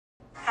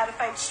how to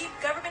find cheap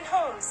government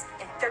homes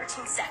in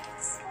 13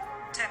 seconds.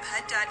 Type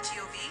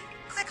HUD.gov,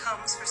 click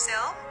Homes for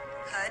Sale,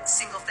 HUD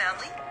Single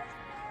Family.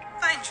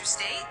 Find your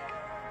state,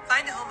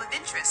 find a home of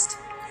interest,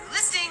 new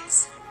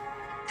listings,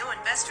 no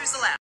investors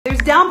allowed. There's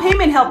down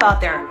payment help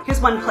out there.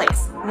 Here's one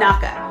place,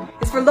 NACA.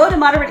 It's for low to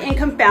moderate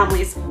income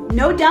families.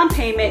 No down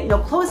payment, no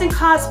closing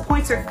costs,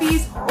 points or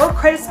fees, or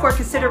credit score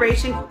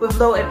consideration with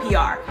low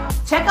APR.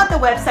 Check out the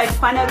website to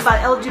find out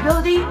about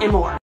eligibility and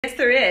more. Yes,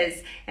 there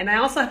is. And I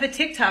also have a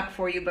TikTok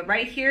for you, but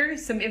right here,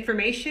 some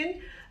information.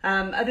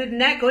 Other than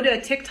that, go to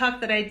a TikTok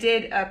that I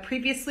did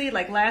previously,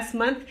 like last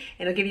month,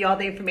 and it'll give you all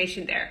the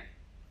information there.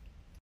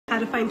 How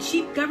to find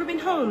cheap government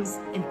homes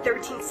in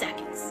 13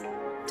 seconds.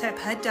 Type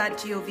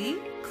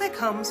HUD.gov, click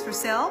Homes for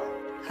Sale,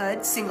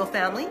 HUD Single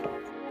Family.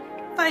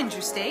 Find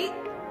your state,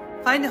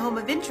 find a home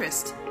of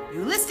interest,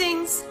 new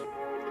listings,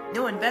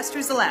 no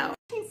investors allowed.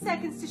 15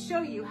 seconds to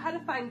show you how to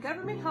find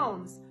government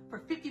homes for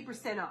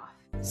 50% off.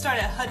 Start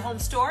a HUD home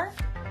store,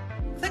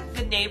 click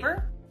Good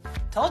Neighbor,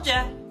 told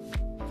ya.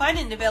 Find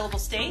an available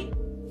state,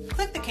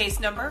 click the case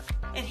number,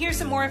 and here's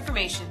some more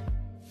information.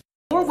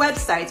 More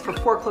websites for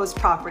foreclosed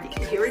property.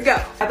 Here we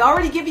go. I've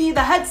already given you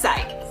the HUD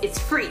site. It's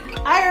free.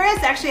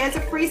 IRS actually has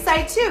a free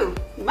site too.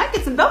 You might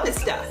get some bonus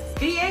stuff.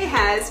 VA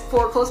has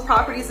foreclosed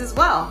properties as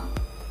well.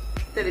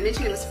 Did I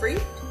mention it was free?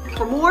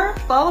 For more,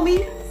 follow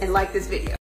me and like this video.